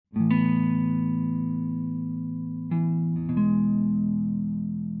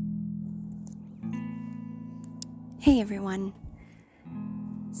Hey everyone.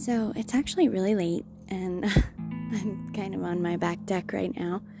 So it's actually really late and I'm kind of on my back deck right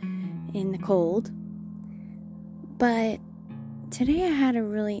now in the cold. But today I had a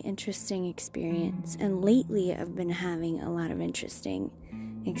really interesting experience, and lately I've been having a lot of interesting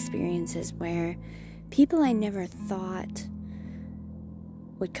experiences where people I never thought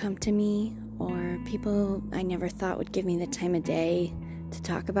would come to me, or people I never thought would give me the time of day to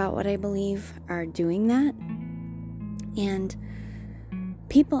talk about what I believe are doing that. And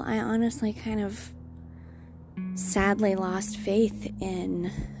people I honestly kind of sadly lost faith in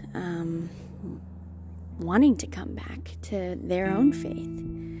wanting to come back to their own faith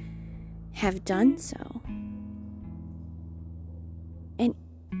have done so. And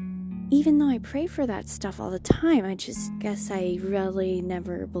even though I pray for that stuff all the time, I just guess I really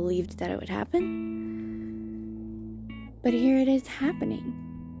never believed that it would happen. But here it is happening.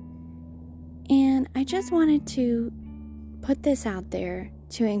 And I just wanted to put this out there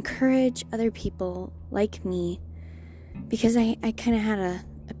to encourage other people like me, because I kind of had a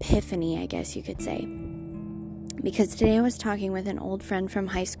epiphany, I guess you could say. Because today I was talking with an old friend from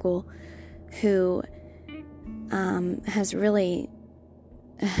high school who has really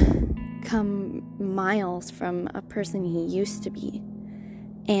come miles from a person he used to be.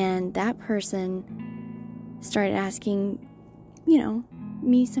 And that person started asking,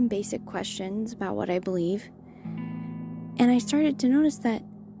 me some basic questions about what I believe. And I started to notice that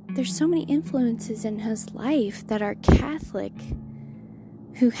there's so many influences in his life that are Catholic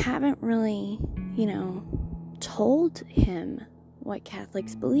who haven't really, told him what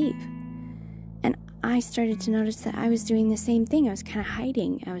Catholics believe. And I started to notice that I was doing the same thing. I was kind of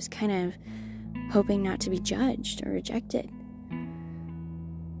hiding. I was kind of hoping not to be judged or rejected.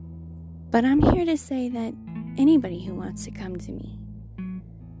 But I'm here to say that anybody who wants to come to me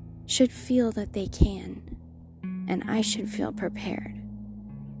should feel that they can. And I should feel prepared.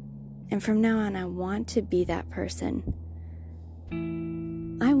 And from now on, I want to be that person.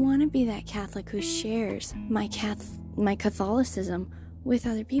 I want to be that Catholic who shares my Catholicism with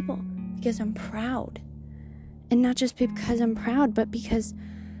other people, because I'm proud. And not just because I'm proud, but because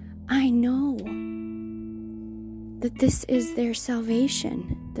I know that this is their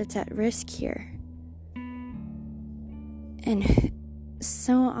salvation that's at risk here. And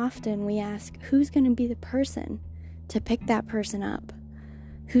so often we ask, who's going to be the person to pick that person up?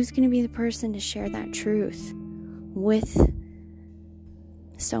 Who's going to be the person to share that truth with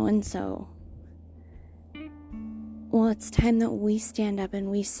so-and-so? Well, it's time that we stand up and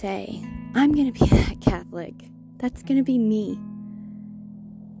we say, I'm going to be that Catholic. That's going to be me.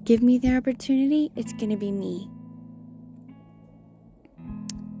 Give me the opportunity, it's going to be me.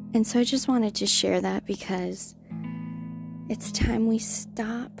 And so I just wanted to share that, because it's time we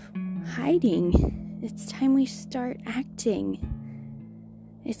stop hiding. It's time we start acting.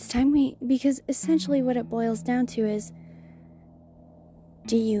 It's time because essentially what it boils down to is,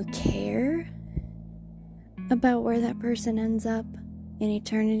 do you care about where that person ends up in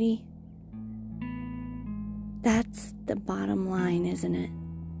eternity? That's the bottom line, isn't it?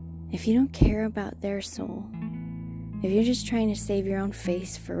 If you don't care about their soul, if you're just trying to save your own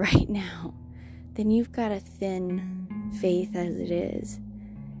face for right now, then you've got a thin faith as it is.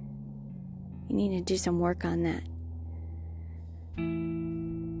 You need to do some work on that.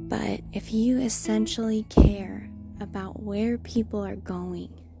 But if you essentially care about where people are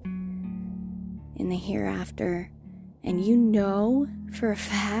going in the hereafter, and you know for a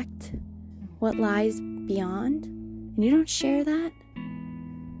fact what lies beyond, and you don't share that,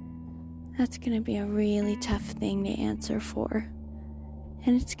 that's going to be a really tough thing to answer for.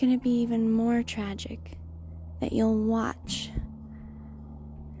 And it's going to be even more tragic that you'll watch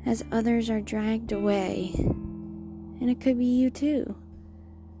as others are dragged away, and it could be you too,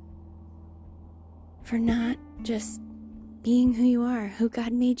 for not just being who you are, who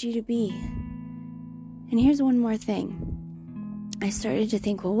God made you to be. And here's one more thing. I started to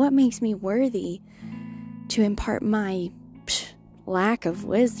think, well, what makes me worthy to impart my lack of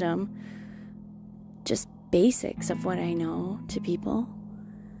wisdom, just basics of what I know, to people?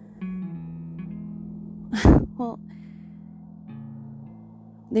 Well,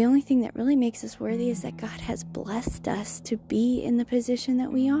 the only thing that really makes us worthy is that God has blessed us to be in the position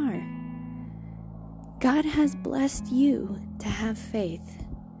that we are. God has blessed you to have faith.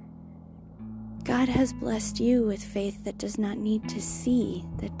 God has blessed you with faith that does not need to see,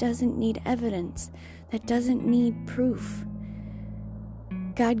 that doesn't need evidence, that doesn't need proof.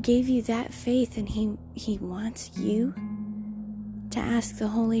 God gave you that faith, and He wants you to ask the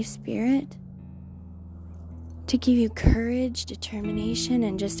Holy Spirit to give you courage, determination,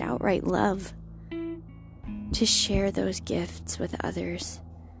 and just outright love to share those gifts with others.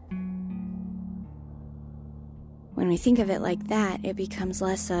 When we think of it like that, it becomes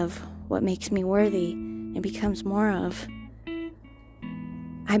less of what makes me worthy. It becomes more of,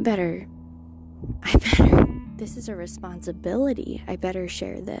 I better, this is a responsibility. I better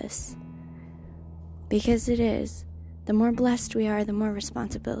share this. Because it is. The more blessed we are, the more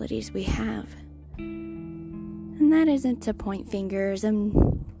responsibilities we have. And that isn't to point fingers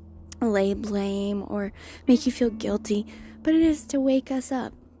and lay blame or make you feel guilty, but it is to wake us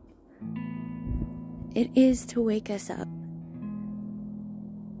up. It is to wake us up.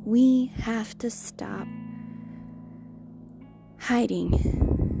 We have to stop hiding.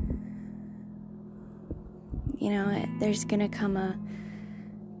 There's going to come a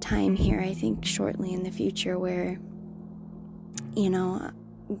time here, I think, shortly in the future where,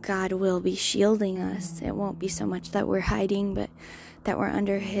 God will be shielding us. It won't be so much that we're hiding, but that we're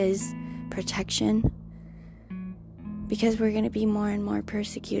under His protection. Because we're going to be more and more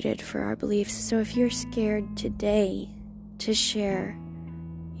persecuted for our beliefs. So if you're scared today to share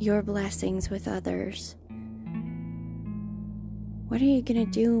your blessings with others, what are you going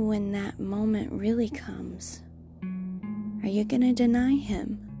to do when that moment really comes? Are you going to deny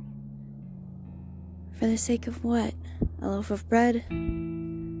Him? For the sake of what? A loaf of bread?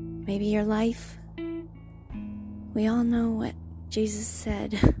 Maybe your life? We all know what Jesus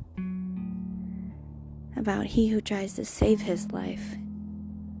said about he who tries to save his life.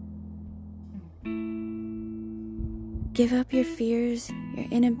 Give up your fears, your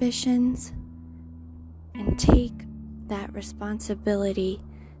inhibitions, and take that responsibility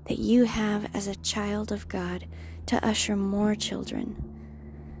that you have as a child of God to usher more children.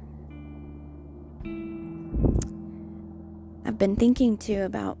 I've been thinking too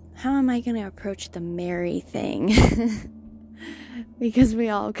about how am I going to approach the Mary thing? Because we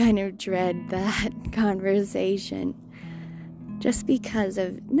all kind of dread that conversation. Just because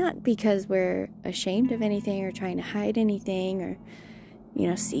not because we're ashamed of anything or trying to hide anything or,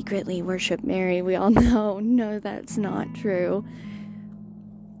 secretly worship Mary. We all know that's not true.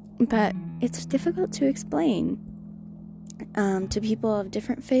 But it's difficult to explain to people of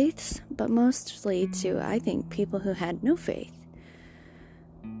different faiths, but mostly to, I think, people who had no faith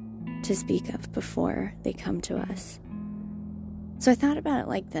to speak of before they come to us. So I thought about it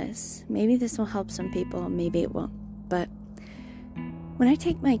like this. Maybe this will help some people, maybe it won't. But when I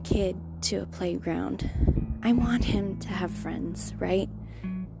take my kid to a playground, I want him to have friends, right?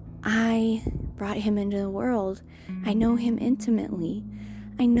 I brought him into the world. I know him intimately.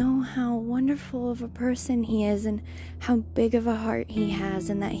 I know how wonderful of a person he is and how big of a heart he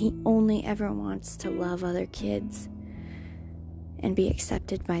has, and that he only ever wants to love other kids and be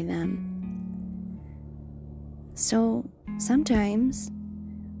accepted by them. So sometimes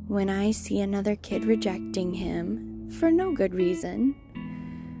when I see another kid rejecting him for no good reason,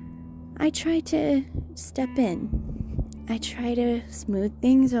 I try to step in. I try to smooth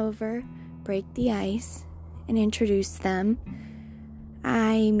things over, break the ice, and introduce them.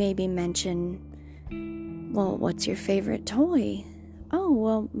 I maybe mention, well, what's your favorite toy? Oh,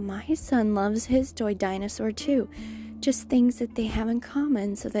 well, my son loves his toy dinosaur too. Just things that they have in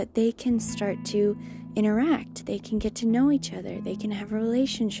common so that they can start to interact. They can get to know each other. They can have a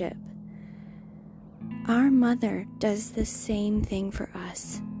relationship. Our mother does the same thing for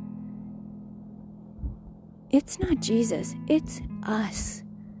us. It's not Jesus. It's us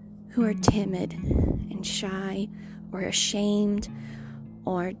who are timid and shy or ashamed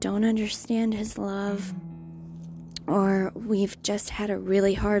or don't understand His love, or we've just had a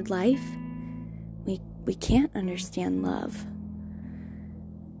really hard life. We can't understand love.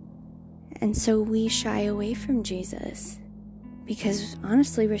 And so we shy away from Jesus because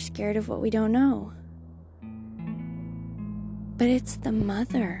honestly we're scared of what we don't know. But it's the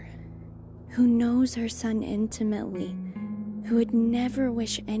mother who knows her son intimately, who would never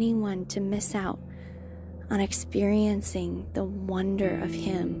wish anyone to miss out on experiencing the wonder of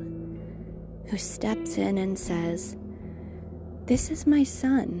Him, who steps in and says, "This is my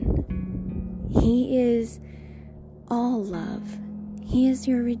son. He is all love. He is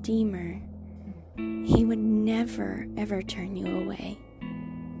your Redeemer. He would never, ever turn you away.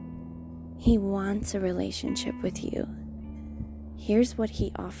 He wants a relationship with you. Here's what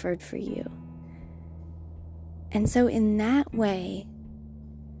He offered for you." And so in that way,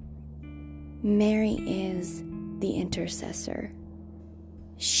 Mary is the intercessor.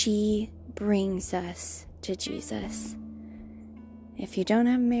 She brings us to Jesus. If you don't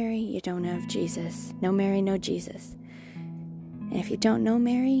have Mary, you don't have Jesus. No Mary, no Jesus. And if you don't know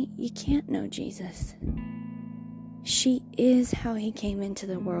Mary, you can't know Jesus. She is how He came into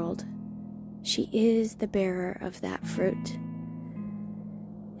the world. She is the bearer of that fruit.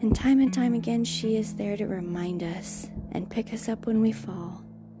 And time again, she is there to remind us and pick us up when we fall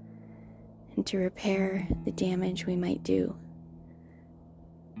and to repair the damage we might do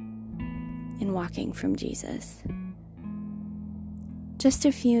in walking from Jesus. Just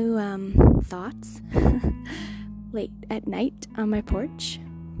a few thoughts late at night on my porch,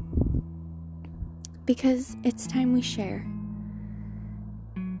 because it's time we share.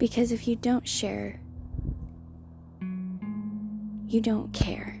 Because if you don't share, you don't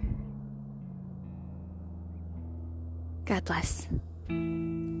care. God bless.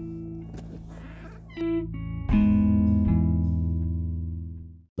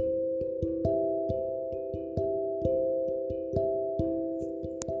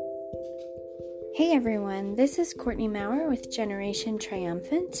 Hey everyone, this is Courtney Maurer with Generation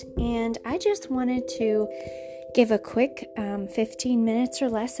Triumphant, and I just wanted to give a quick 15 minutes or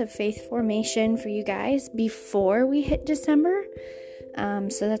less of faith formation for you guys before we hit December.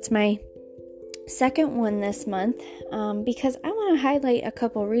 So that's my second one this month, because I want to highlight a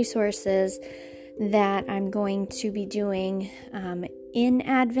couple resources that I'm going to be doing in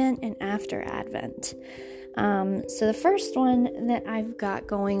Advent and after Advent. So the first one that I've got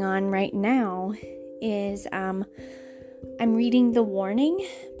going on right now is I'm reading The Warning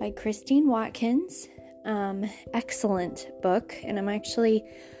by Christine Watkins. Excellent book, and I'm actually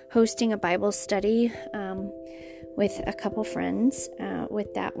hosting a Bible study with a couple friends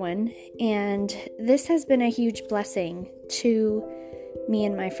with that one, and this has been a huge blessing to me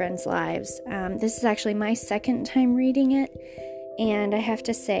and my friends' lives. This is actually my second time reading it, and I have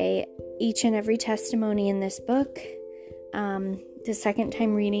to say, each and every testimony in this book, the second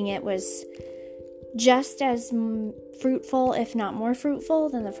time reading it was just as fruitful, if not more fruitful,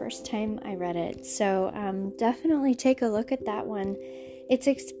 than the first time I read it. So definitely take a look at that one. It's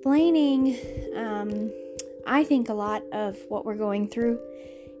explaining, I think, a lot of what we're going through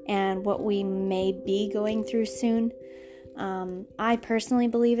and what we may be going through soon. I personally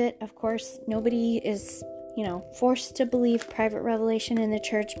believe it. Of course, nobody is forced to believe private revelation in the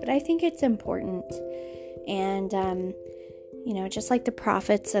church, but I think it's important. And, just like the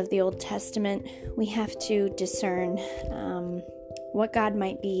prophets of the Old Testament, we have to discern what God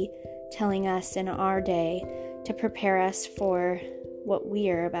might be telling us in our day to prepare us for what we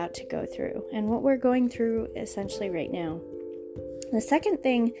are about to go through and what we're going through essentially right now. The second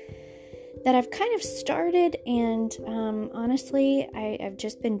thing that I've kind of started, and honestly, I've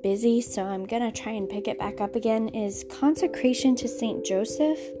just been busy, so I'm going to try and pick it back up again, is Consecration to St.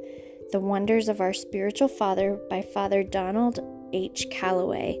 Joseph, The Wonders of Our Spiritual Father by Father Donald H.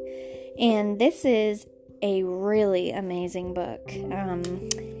 Calloway. And this is a really amazing book.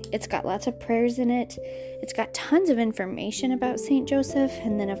 It's got lots of prayers in it. It's got tons of information about St. Joseph,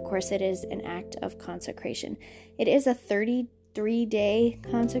 and then of course it is an act of consecration. It is a 33-day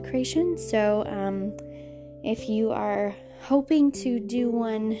consecration, so if you are hoping to do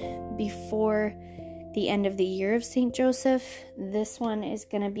one before the end of the year of St. Joseph, this one is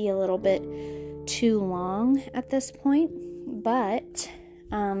going to be a little bit too long at this point, but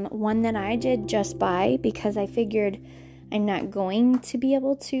one that I did just by, because I figured I'm not going to be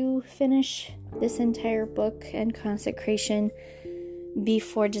able to finish this entire book and consecration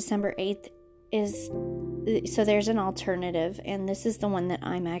before December 8th, so there's an alternative, and this is the one that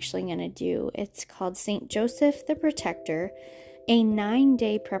I'm actually going to do. It's called St. Joseph the Protector, a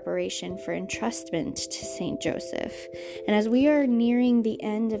 9-day preparation for entrustment to St. Joseph. And as we are nearing the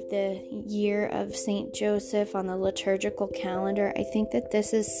end of the year of St. Joseph on the liturgical calendar, I think that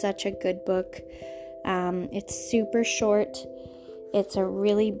this is such a good book. It's super short. It's a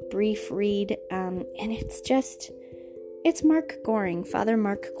really brief read, and it's Mark Goring, Father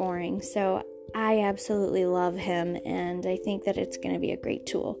Mark Goring. So I absolutely love him, and I think that it's going to be a great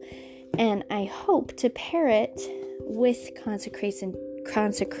tool. And I hope to pair it with Consecration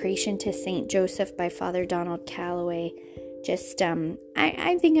to St. Joseph by Father Donald Calloway. Just,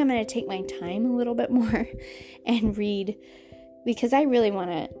 I think I'm going to take my time a little bit more and read, because I really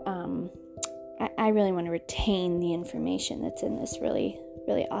want to retain the information that's in this really,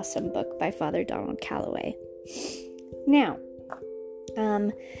 really awesome book by Father Donald Calloway. Now,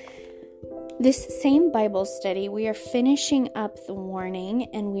 this same Bible study, we are finishing up The Warning,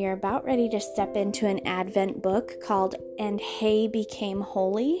 and we are about ready to step into an Advent book called And Hay Became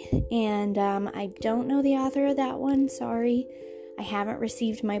Holy. And I don't know the author of that one, sorry. I haven't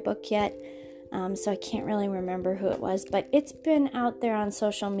received my book yet, so I can't really remember who it was, but it's been out there on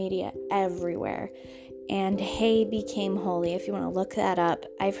social media everywhere. and Hay Became Holy, if you want to look that up.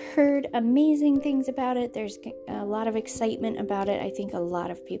 I've heard amazing things about it. There's a lot of excitement about it. I think a lot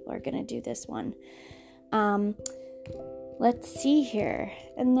of people are going to do this one. Let's see here.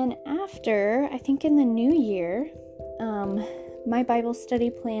 And then after, I think in the new year, my Bible study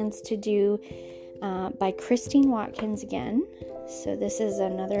plans to do by Christine Watkins again. So this is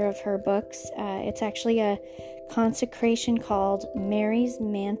another of her books. It's actually a consecration called Mary's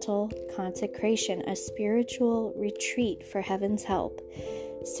Mantle Consecration, a spiritual retreat for heaven's help.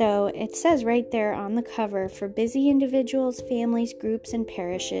 So it says right there on the cover, for busy individuals, families, groups, and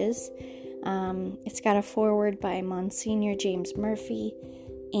parishes. It's got a foreword by Monsignor James Murphy,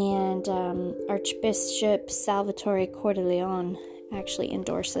 and Archbishop Salvatore Cordileone actually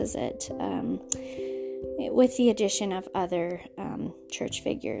endorses it, with the addition of other church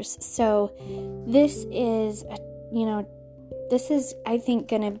figures. So this is, I think,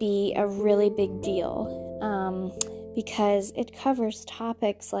 going to be a really big deal, because it covers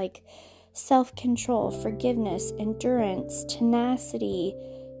topics like self-control, forgiveness, endurance, tenacity,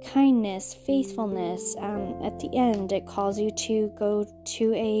 kindness, faithfulness. At the end, it calls you to go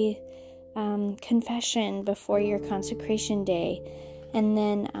to a confession before your consecration day. And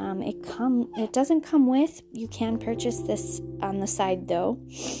then it doesn't come with, you can purchase this on the side though.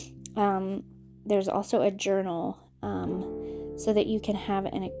 There's also a journal, so that you can have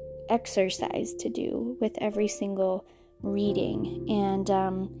an exercise to do with every single reading. And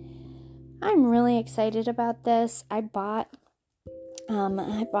I'm really excited about this. I bought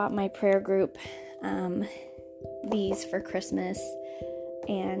my prayer group these for Christmas,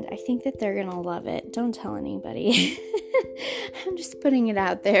 and I think that they're gonna love it. Don't tell anybody. I'm just putting it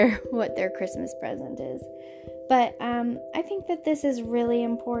out there what their Christmas present is. But I think that this is really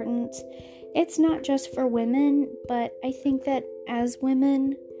important. It's not just for women, but I think that as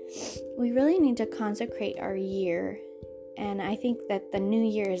women, we really need to consecrate our year. And I think that the new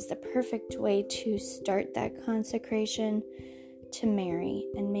year is the perfect way to start that consecration to Mary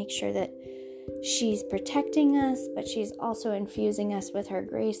and make sure that she's protecting us, but she's also infusing us with her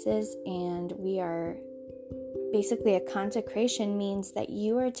graces. And we are basically, a consecration means that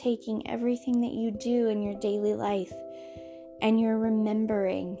you are taking everything that you do in your daily life and you're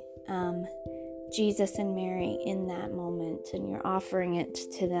remembering Jesus and Mary in that moment, and you're offering it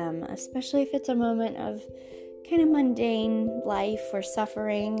to them, especially if it's a moment of kind of mundane life or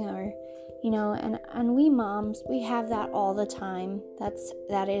suffering, or and we moms, we have that all the time.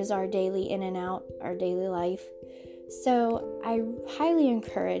 That is our daily in and out, our daily life. So I highly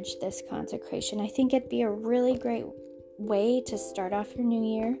encourage this consecration. I think it'd be a really great way to start off your new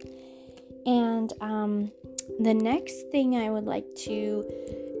year. And the next thing I would like to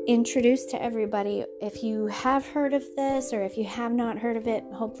introduce to everybody, if you have heard of this or if you have not heard of it,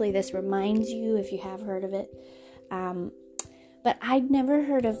 hopefully this reminds you if you have heard of it. But I'd never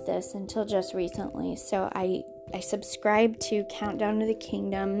heard of this until just recently. So I subscribe to Countdown to the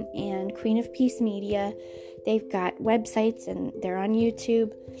Kingdom and Queen of Peace Media. They've got websites, and they're on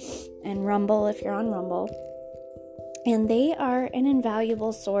YouTube and Rumble if you're on Rumble. And they are an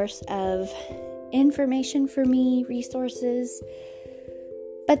invaluable source of information for me, resources.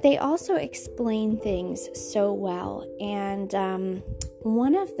 But they also explain things so well. And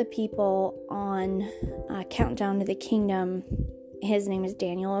one of the people on Countdown to the Kingdom, his name is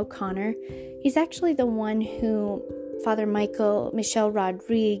Daniel O'Connor. He's actually the one who Father Michel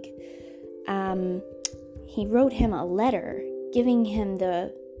Rodrigue, he wrote him a letter giving him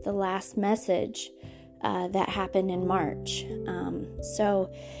the last message that happened in March.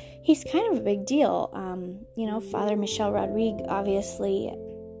 So he's kind of a big deal. Father Michel Rodrigue obviously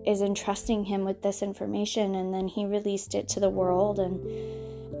is entrusting him with this information, and then he released it to the world. And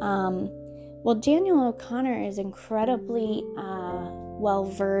Daniel O'Connor is incredibly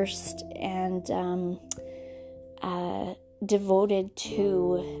well-versed and devoted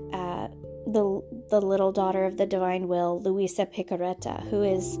to the little daughter of the divine will, Luisa Picaretta, who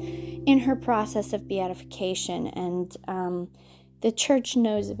is in her process of beatification. And the church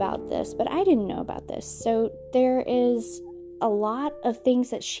knows about this, but I didn't know about this. So there is a lot of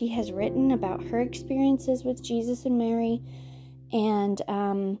things that she has written about her experiences with Jesus and Mary, and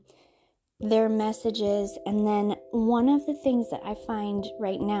their messages. And then one of the things that I find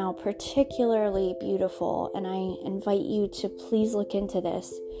right now particularly beautiful, and I invite you to please look into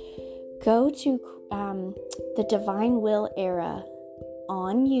this, go to the Divine Will Era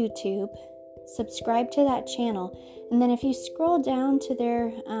on YouTube, subscribe to that channel, and then if you scroll down to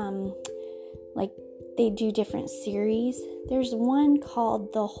their they do different series. There's one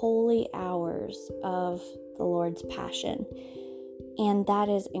called The Holy Hours of the Lord's Passion, and that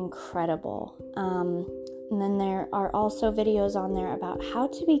is incredible. And then there are also videos on there about how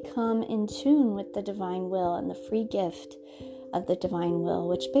to become in tune with the divine will and the free gift of the divine will,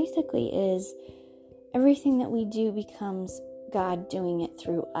 which basically is everything that we do becomes God doing it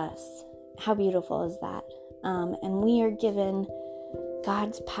through us. How beautiful is that? And we are given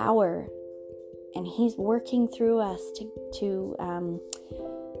God's power, and He's working through us to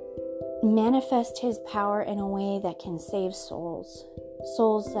manifest His power in a way that can save souls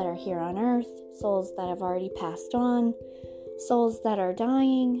that are here on earth, souls that have already passed on, souls that are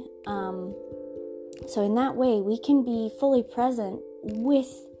dying. So in that way, we can be fully present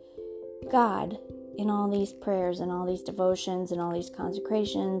with God in all these prayers and all these devotions and all these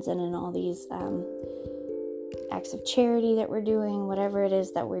consecrations and in all these acts of charity that we're doing, whatever it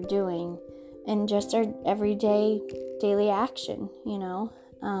is that we're doing, and just our everyday, daily action,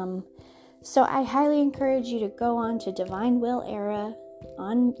 So I highly encourage you to go on to Divine Will Era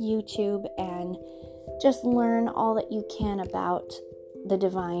on YouTube and just learn all that you can about the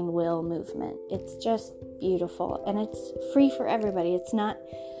Divine Will movement. It's just beautiful, and it's free for everybody. It's not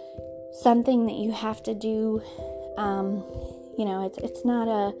something that you have to do, it's not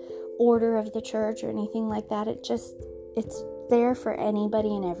a order of the church or anything like that. It's there for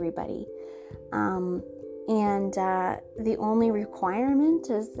anybody and everybody. And the only requirement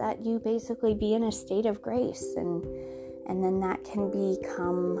is that you basically be in a state of grace, and then that can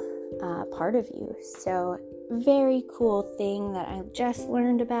become part of you. So, very cool thing that I just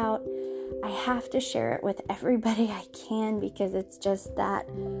learned about. I have to share it with everybody I can because it's just that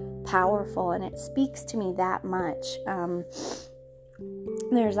powerful and it speaks to me that much.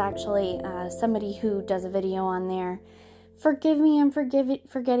 There's actually somebody who does a video on there. Forgive me, I'm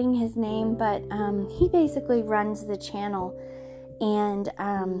forgetting his name, but he basically runs the channel, and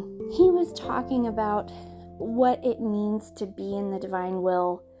he was talking about what it means to be in the divine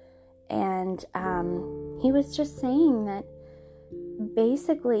will, and he was just saying that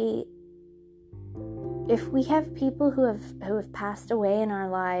basically if we have people who have passed away in our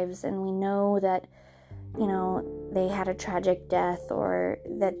lives, and we know that they had a tragic death or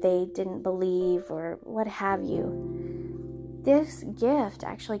that they didn't believe or what have you, this gift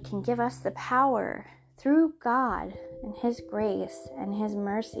actually can give us the power through God and His grace and His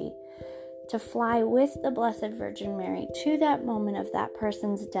mercy to fly with the Blessed Virgin Mary to that moment of that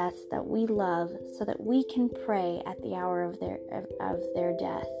person's death that we love, so that we can pray at the hour of their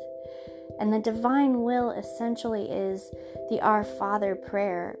death. And the divine will essentially is the Our Father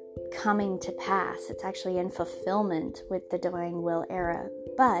prayer coming to pass. It's actually in fulfillment with the Divine Will Era.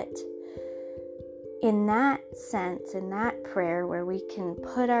 But in that sense, in that prayer where we can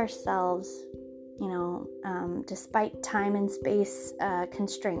put ourselves, despite time and space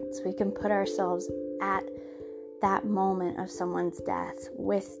constraints, we can put ourselves at that moment of someone's death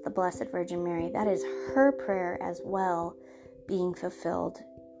with the Blessed Virgin Mary. That is her prayer as well being fulfilled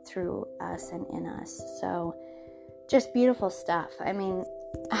through us and in us. So just beautiful stuff. I mean,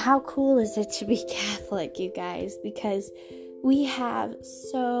 how cool is it to be Catholic, you guys? Because we have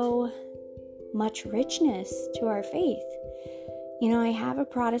so much richness to our faith. I have a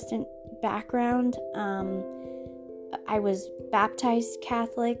Protestant background. I was baptized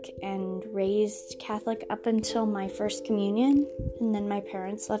Catholic and raised Catholic up until my first communion, and then my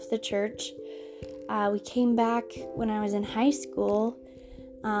parents left the church. We came back when I was in high school,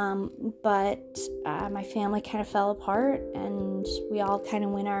 but my family kind of fell apart, and we all kind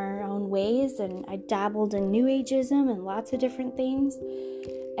of went our own ways, and I dabbled in New Ageism and lots of different things.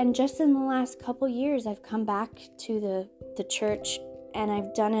 And just in the last couple years, I've come back to the church, and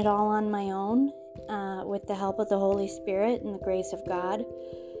I've done it all on my own, with the help of the Holy Spirit and the grace of God.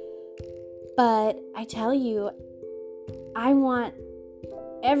 But I tell you, I want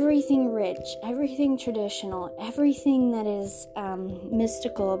everything rich, everything traditional, everything that is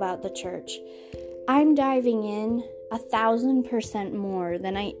mystical about the church. I'm diving in 1,000% more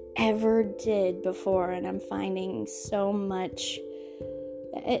than I ever did before, and I'm finding so much.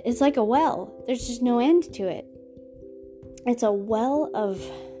 It's like a well. There's just no end to it. It's a well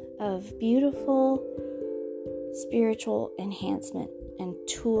of beautiful spiritual enhancement and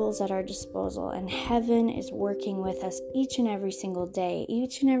tools at our disposal, and heaven is working with us each and every single day,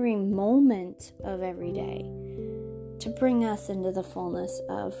 each and every moment of every day, to bring us into the fullness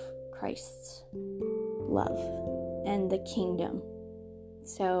of Christ's love and the kingdom.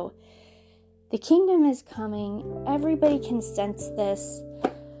 So the kingdom is coming. Everybody can sense this.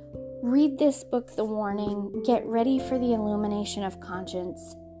 Read this book, The Warning. Get ready for the illumination of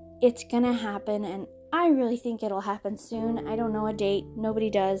conscience. It's gonna happen, and I really think it'll happen soon. I don't know a date. Nobody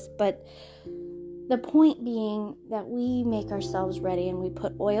does. But the point being that we make ourselves ready and we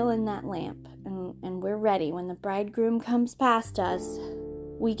put oil in that lamp and we're ready. When the bridegroom comes past us,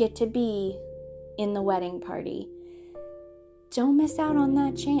 we get to be in the wedding party. Don't miss out on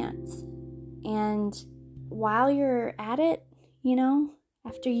that chance. And while you're at it,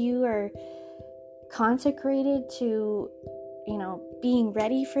 after you are consecrated to, being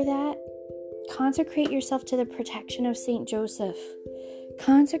ready for that, consecrate yourself to the protection of Saint Joseph.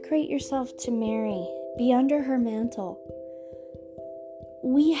 Consecrate yourself to Mary. Be under her mantle.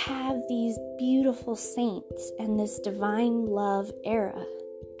 We have these beautiful saints and this divine love era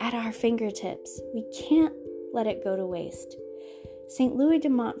at our fingertips. We can't let it go to waste. St. Louis de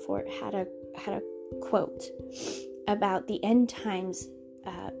Montfort had a quote about the end times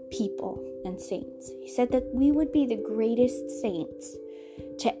people and saints. He said that we would be the greatest saints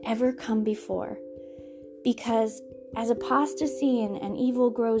to ever come before, because as apostasy and evil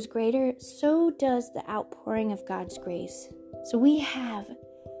grows greater, so does the outpouring of God's grace. So we have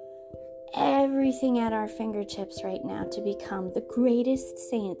everything at our fingertips right now to become the greatest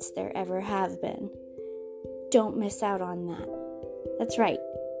saints there ever have been. Don't miss out on that. That's right.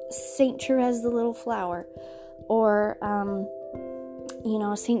 Saint Therese the Little Flower, or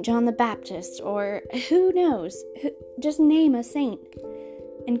Saint John the Baptist, or who knows? Just name a saint.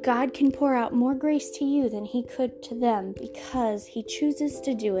 And God can pour out more grace to you than he could to them, because he chooses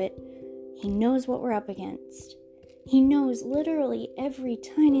to do it. He knows what we're up against. He knows literally every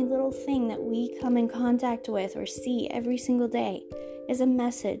tiny little thing that we come in contact with or see every single day is a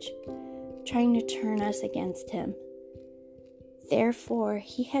message trying to turn us against him. Therefore,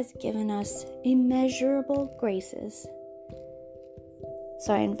 he has given us immeasurable graces.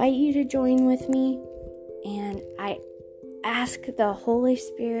 So I invite you to join with me, and I ask the Holy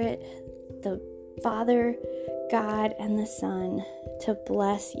Spirit, the Father, God, and the Son to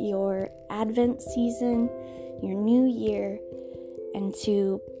bless your Advent season, your new year, and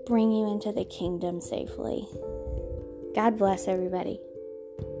to bring you into the kingdom safely. God bless everybody.